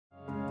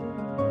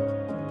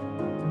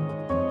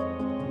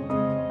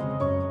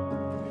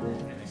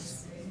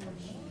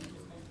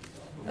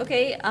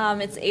Okay,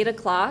 it's 8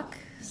 o'clock,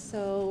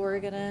 so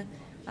we're gonna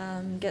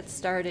get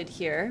started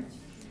here.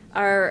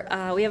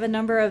 We have a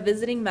number of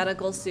visiting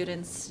medical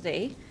students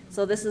today,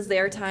 so this is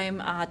their time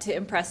to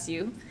impress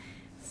you.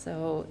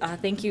 So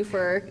thank you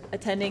for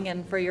attending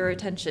and for your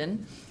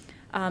attention.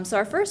 So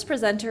our first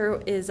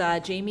presenter is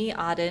Jamie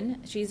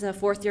Odden. She's a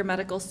fourth-year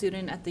medical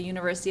student at the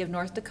University of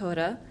North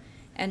Dakota,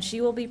 and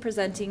she will be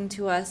presenting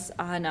to us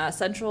on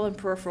central and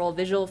peripheral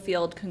visual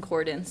field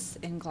concordance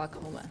in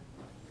glaucoma.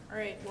 All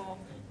right, well,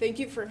 thank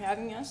you for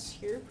having us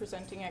here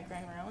presenting at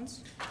Grand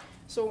Rounds.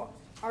 So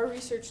our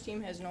research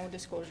team has no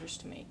disclosures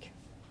to make.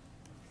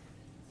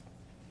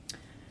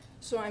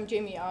 So I'm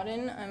Jamie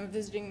Odden. I'm a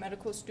visiting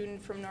medical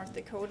student from North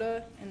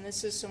Dakota, and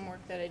this is some work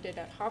that I did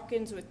at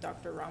Hopkins with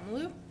Dr.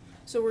 Romelu.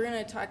 So we're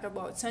going to talk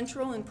about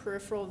central and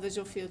peripheral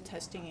visual field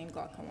testing in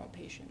glaucoma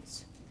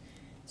patients.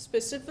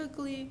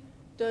 Specifically,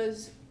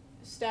 does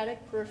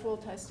static peripheral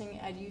testing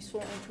add useful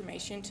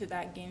information to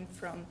that gained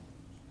from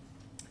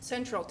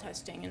central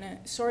testing?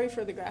 And sorry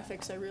for the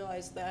graphics, I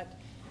realize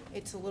that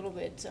it's a little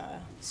bit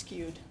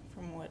skewed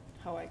from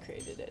how I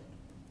created it.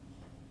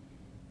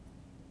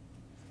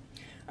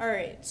 All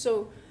right,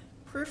 so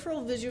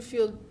peripheral visual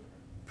field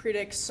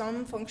predicts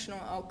some functional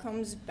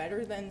outcomes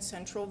better than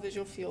central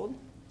visual field.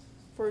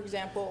 For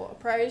example, a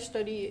prior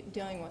study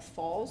dealing with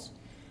falls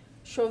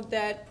showed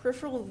that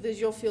peripheral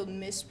visual field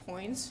missed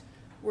points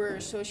were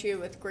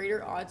associated with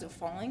greater odds of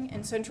falling,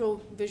 and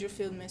central visual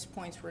field missed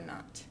points were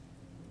not.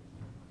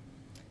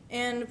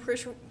 And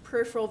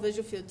peripheral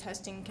visual field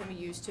testing can be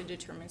used to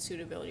determine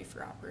suitability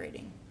for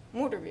operating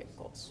motor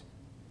vehicles.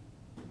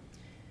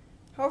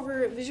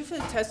 However, visual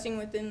field testing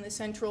within the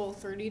central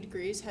 30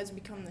 degrees has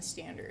become the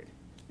standard.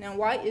 Now,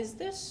 why is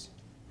this?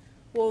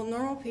 Well,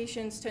 normal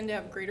patients tend to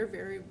have greater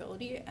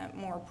variability at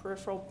more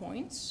peripheral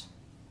points.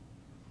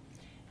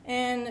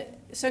 And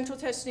central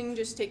testing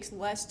just takes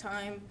less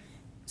time,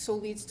 so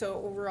leads to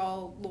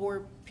overall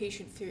lower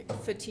patient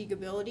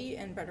fatigability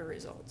and better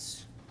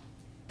results.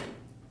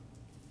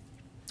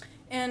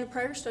 And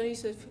prior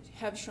studies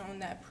have shown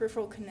that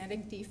peripheral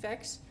kinetic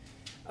defects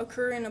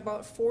occur in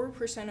about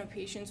 4% of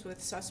patients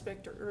with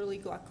suspect or early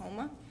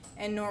glaucoma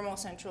and normal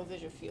central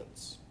visual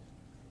fields.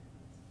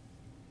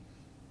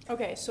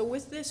 Okay, so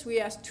with this, we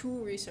asked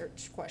two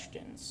research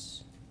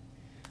questions.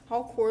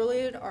 How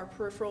correlated are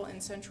peripheral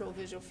and central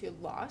visual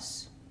field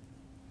loss?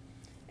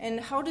 And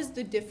how does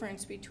the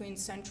difference between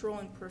central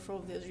and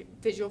peripheral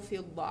visual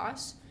field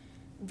loss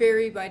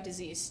vary by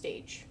disease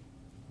stage?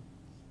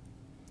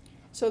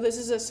 So this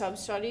is a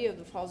sub-study of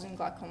the Falls in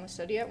Glaucoma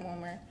study at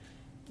Wilmer.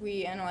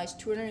 We analyzed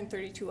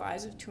 232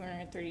 eyes of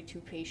 232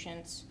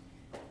 patients.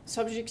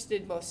 Subjects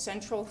did both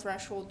central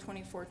threshold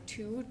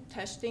 24-2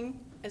 testing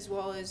as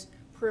well as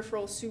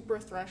peripheral super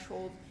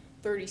threshold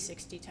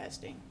 30-60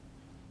 testing.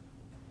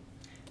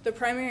 The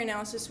primary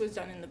analysis was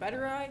done in the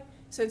better eye.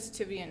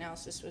 Sensitivity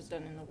analysis was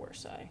done in the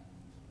worse eye.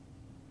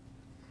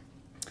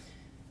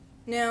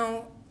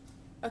 Now,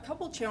 a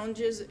couple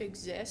challenges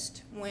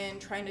exist when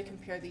trying to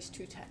compare these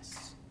two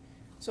tests.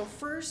 So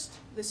first,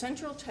 the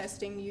central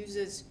testing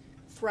uses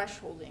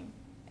thresholding,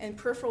 and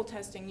peripheral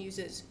testing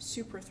uses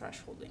super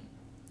thresholding.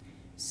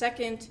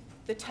 Second,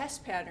 the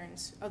test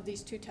patterns of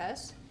these two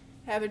tests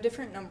have a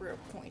different number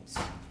of points.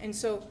 And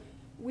so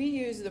we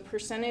use the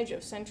percentage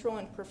of central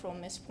and peripheral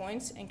missed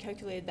points and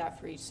calculated that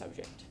for each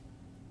subject.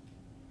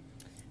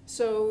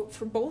 So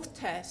for both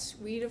tests,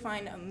 we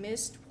define a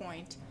missed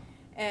point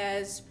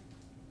as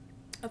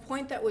a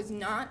point that was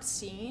not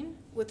seen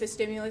with a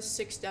stimulus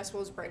 6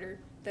 decibels brighter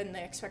than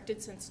the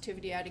expected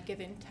sensitivity at a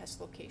given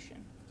test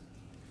location.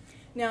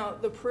 Now,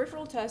 the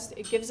peripheral test,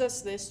 it gives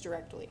us this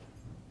directly.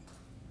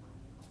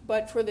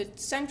 But for the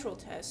central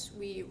test,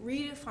 we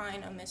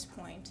redefine a missed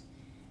point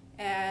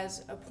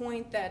as a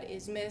point that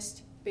is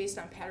missed based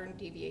on pattern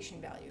deviation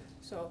value.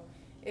 So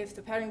if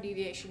the pattern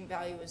deviation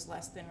value is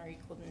less than or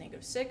equal to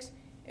 -6,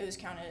 it was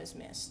counted as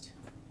missed.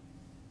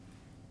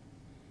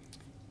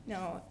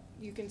 Now,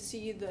 you can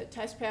see the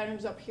test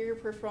patterns up here,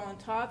 peripheral on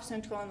top,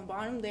 central on the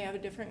bottom. They have a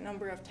different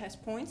number of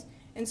test points,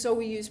 and so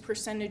we use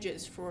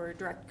percentages for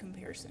direct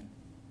comparison.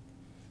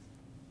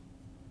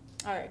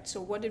 All right,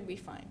 so what did we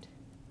find?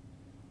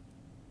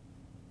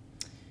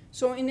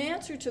 So in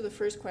answer to the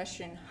first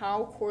question,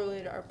 how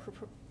correlated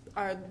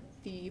are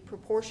the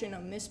proportion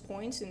of missed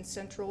points in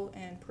central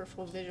and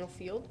peripheral visual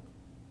field?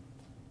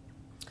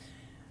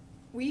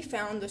 We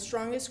found the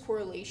strongest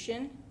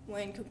correlation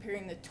when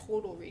comparing the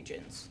total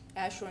regions,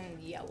 as shown in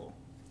the yellow,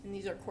 and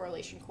these are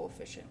correlation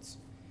coefficients.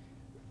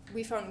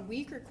 We found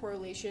weaker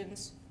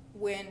correlations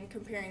when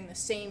comparing the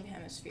same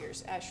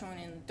hemispheres, as shown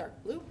in the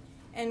dark blue,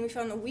 and we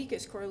found the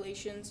weakest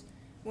correlations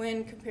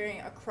when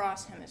comparing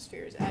across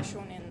hemispheres, as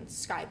shown in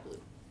sky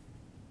blue.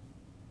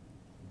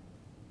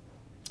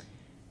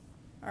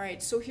 All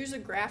right, so here's a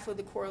graph of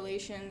the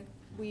correlation.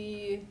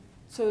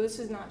 So this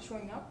is not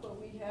showing up, but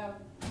we have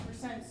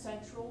percent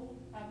central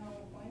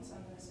abnormal points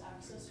on this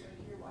axis right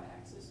here,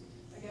 y-axis,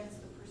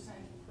 against the percent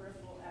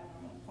peripheral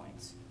abnormal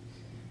points.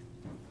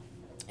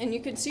 And you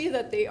can see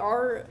that they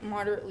are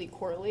moderately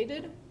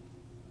correlated.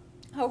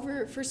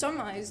 However, for some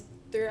eyes,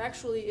 there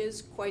actually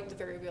is quite the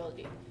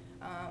variability.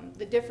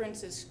 The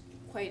difference is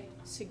quite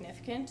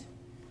significant.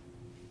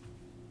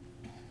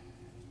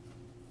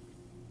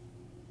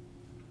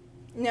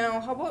 Now,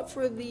 how about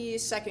for the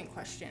second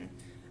question?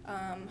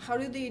 How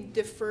do they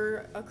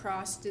differ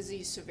across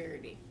disease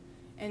severity?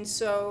 And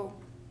so,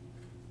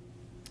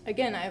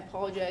 again, I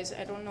apologize.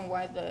 I don't know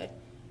why the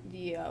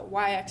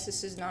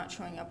y-axis is not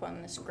showing up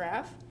on this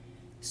graph.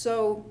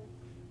 So,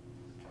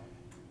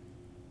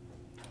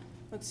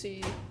 let's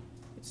see.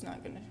 It's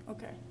not going to,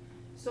 okay.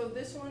 So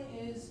this one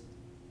is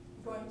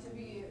going to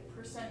be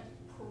percent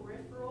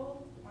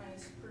peripheral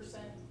minus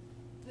percent.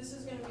 This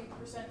is going to be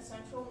percent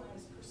central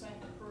minus percent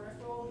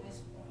peripheral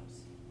missed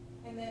points.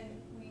 And then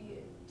we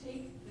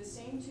take the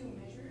same two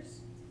measures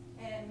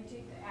and we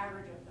take the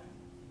average of them.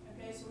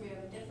 Okay, so we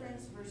have a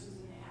difference versus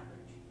an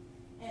average.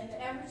 And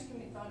the average can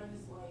be thought of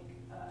as like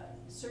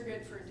a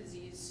surrogate for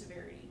disease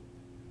severity.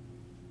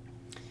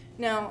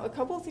 Now, a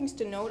couple of things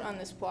to note on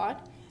this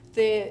plot.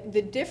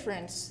 The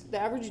difference,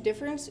 the average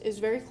difference is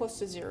very close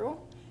to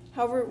 0.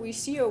 However, we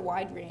see a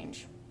wide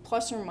range,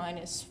 plus or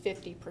minus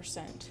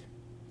 50%.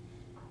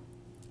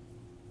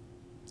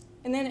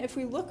 And then if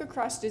we look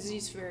across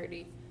disease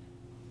severity,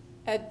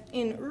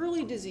 in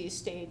early disease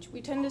stage,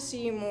 we tend to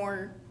see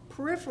more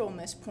peripheral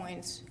missed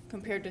points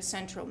compared to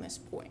central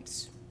missed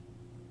points.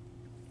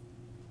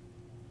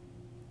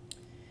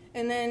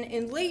 And then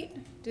in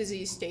late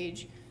disease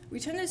stage, we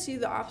tend to see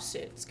the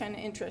opposite. It's kind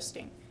of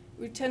interesting.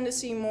 We tend to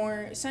see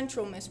more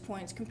central missed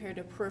points compared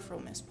to peripheral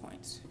missed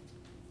points.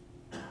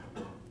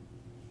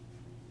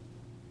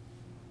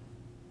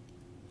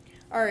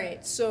 All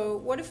right, so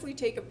what if we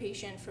take a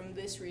patient from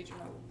this region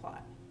of the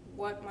plot?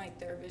 What might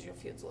their visual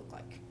fields look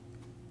like?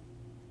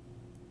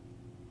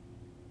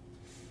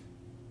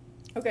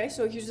 Okay,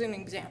 so here's an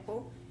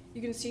example.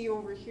 You can see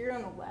over here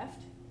on the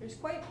left, there's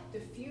quite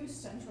diffuse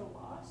central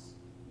loss,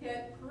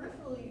 yet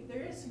peripherally,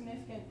 there is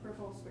significant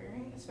peripheral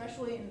sparing,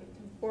 especially in the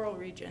temporal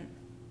region.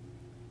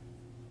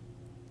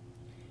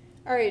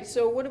 All right,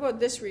 so what about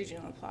this region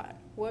of the plot?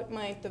 What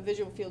might the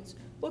visual fields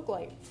look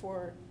like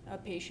for a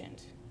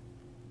patient?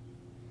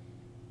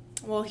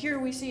 Well, here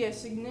we see a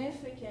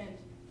significant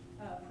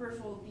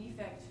peripheral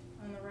defect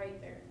on the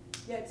right there.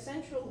 Yet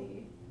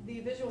centrally, the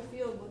visual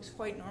field looks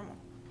quite normal.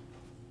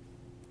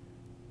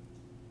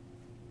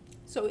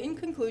 So in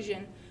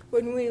conclusion,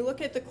 when we look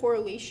at the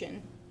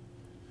correlation,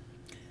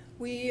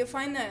 we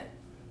find that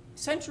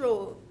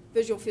central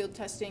visual field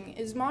testing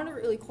is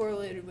moderately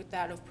correlated with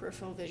that of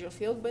peripheral visual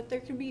field, but there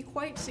can be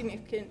quite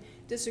significant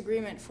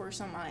disagreement for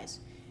some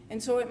eyes.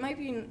 And so it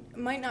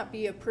might not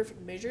be a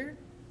perfect measure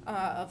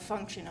of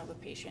function of a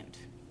patient.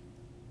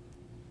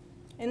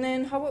 And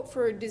then how about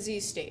for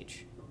disease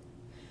stage?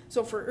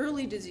 So for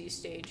early disease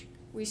stage,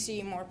 we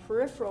see more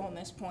peripheral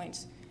missed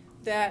points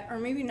that are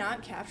maybe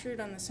not captured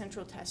on the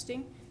central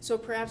testing. So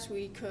perhaps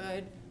we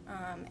could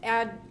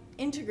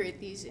integrate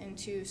these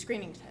into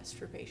screening tests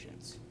for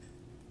patients.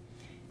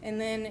 And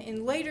then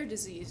in later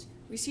disease,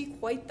 we see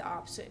quite the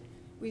opposite.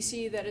 We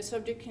see that a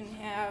subject can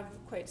have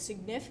quite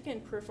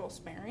significant peripheral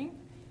sparing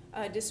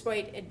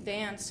despite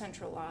advanced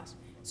central loss.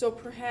 So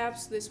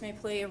perhaps this may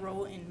play a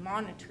role in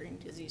monitoring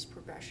disease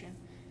progression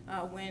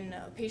when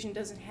a patient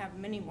doesn't have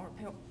many more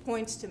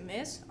points to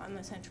miss on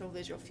the central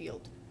visual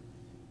field.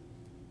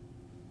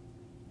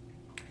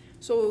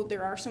 So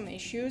there are some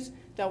issues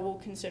that we'll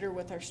consider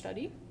with our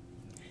study.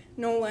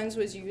 No lens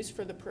was used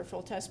for the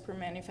peripheral test per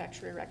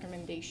manufacturer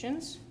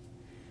recommendations.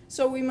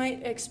 So we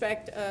might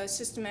expect a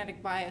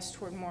systematic bias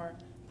toward more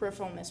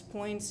peripheral missed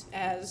points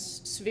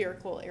as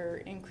spherical error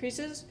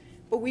increases,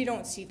 but we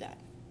don't see that.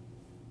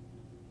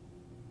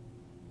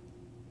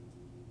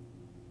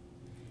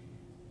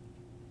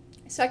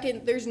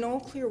 Second, there's no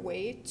clear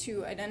way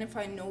to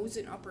identify nose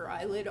and upper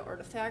eyelid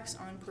artifacts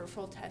on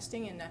peripheral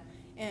testing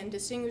and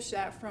distinguish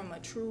that from a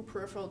true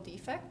peripheral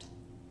defect.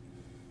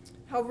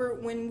 However,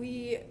 when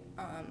we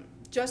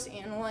just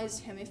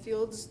analyze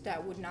hemifields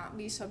that would not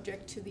be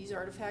subject to these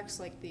artifacts,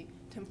 like the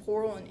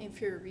temporal and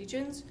inferior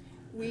regions,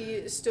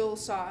 we still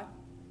saw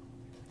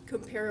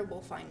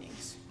comparable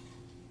findings.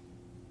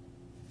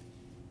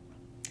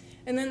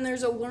 And then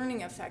there's a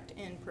learning effect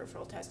in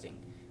peripheral testing,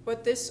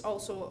 but this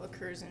also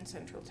occurs in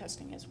central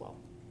testing as well.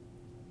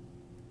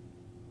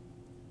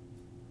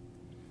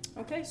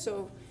 Okay,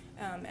 so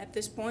at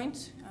this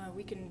point,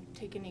 we can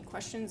take any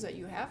questions that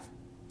you have.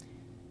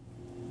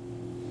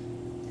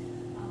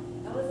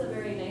 That was a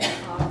very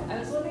nice talk. I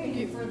was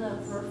wondering, for the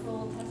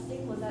peripheral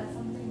testing, was that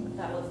something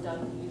that was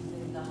done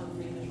using the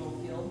Humphrey visual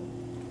field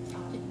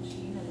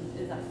machine? And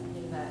is that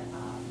something that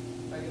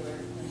regular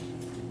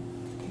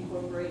clinicians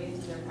incorporate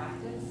into their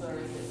practice, or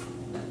is it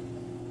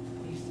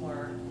needs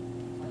more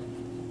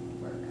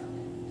work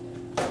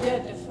on it? Yeah,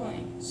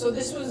 definitely. So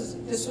this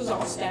was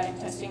all static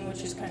testing,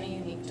 which is kind of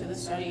unique to the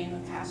study.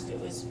 In the past, it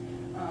was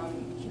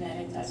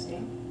kinetic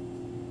testing.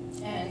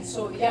 And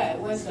so, yeah, it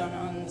was done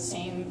on the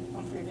same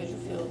Humphrey visual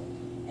field.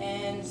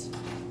 And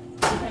we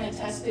kind of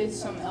tested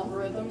some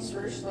algorithms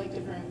first, like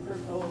different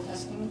peripheral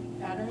testing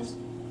patterns,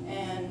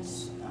 and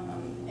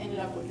ended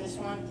up with this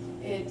one,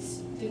 it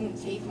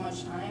didn't take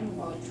much time,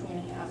 about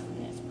 2.5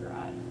 minutes per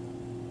eye.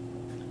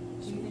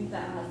 Do you think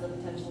that has the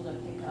potential to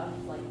pick up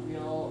like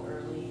real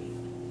early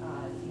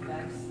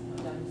defects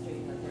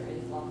demonstrating that there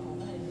is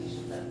glaucoma in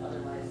patients that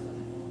otherwise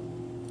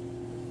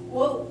don't?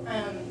 Well,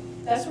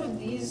 that's what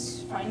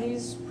these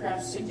findings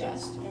perhaps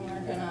suggest, and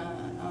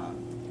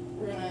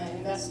we're gonna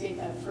investigate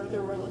that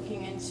further. We're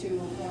looking into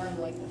more of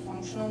like the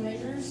functional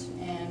measures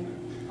and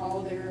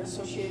how they're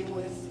associated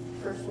with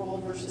peripheral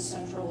versus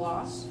central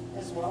loss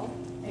as well.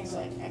 Things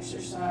like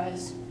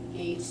exercise,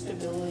 gait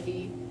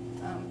stability,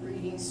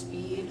 breathing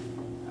speed.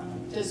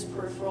 Does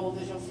peripheral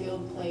visual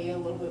field play a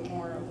little bit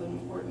more of an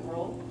important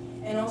role?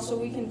 And also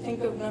we can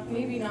think of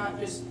maybe not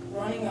just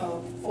running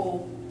a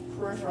full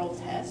peripheral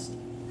test.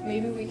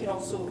 Maybe we could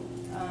also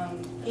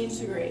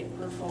integrate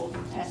peripheral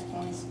test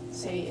points,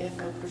 say if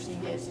a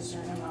person gets a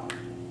certain amount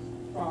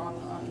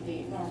wrong on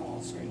the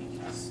normal screening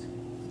test.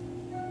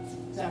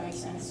 Does that make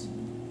sense?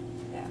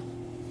 Yeah.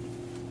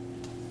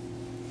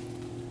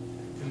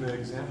 In the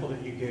example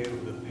that you gave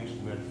of the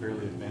patient who had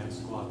fairly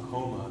advanced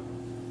glaucoma,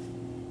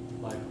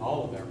 like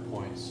all of their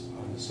points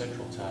on the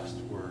central test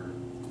were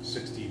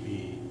 6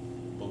 dB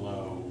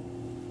below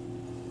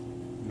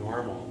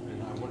normal,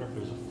 and I wonder if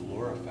there's a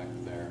floor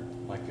effect there.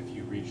 Like if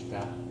you reach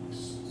that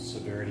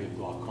severity of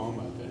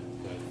glaucoma,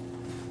 that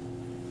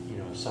you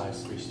know, a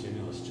size 3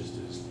 stimulus just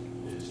is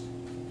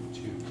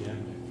too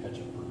dim to catch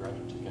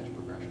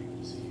progression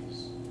of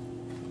disease.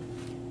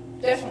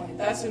 Definitely,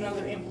 that's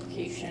another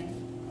implication.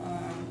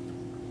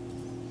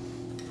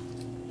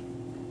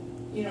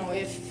 You know,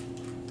 if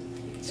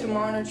to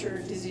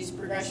monitor disease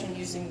progression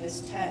using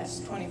this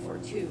test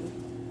 24/2,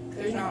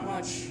 there's not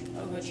much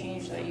of a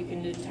change that you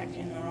can detect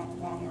in the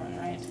long run,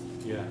 right?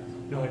 Yeah.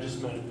 No, I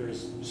just meant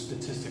there's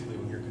statistically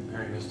when you're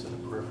comparing this to the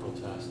peripheral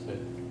test that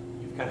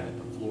you've kind of hit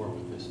the floor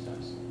with this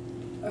test.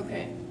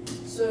 Okay,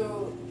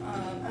 so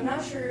I'm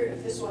not sure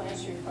if this will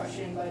answer your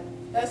question, but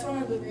that's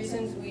one of the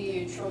reasons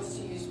we chose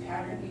to use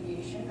pattern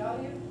deviation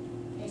value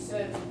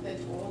instead of the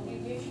total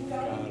deviation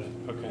value. Got it.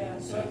 Okay. Yeah,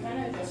 so it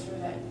kind of adjusts for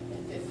that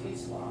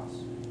diffuse loss.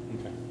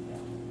 Okay.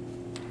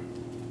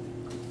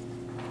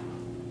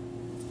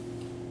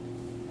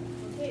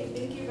 Okay,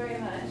 thank you very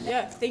much.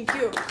 Yeah, thank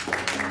you.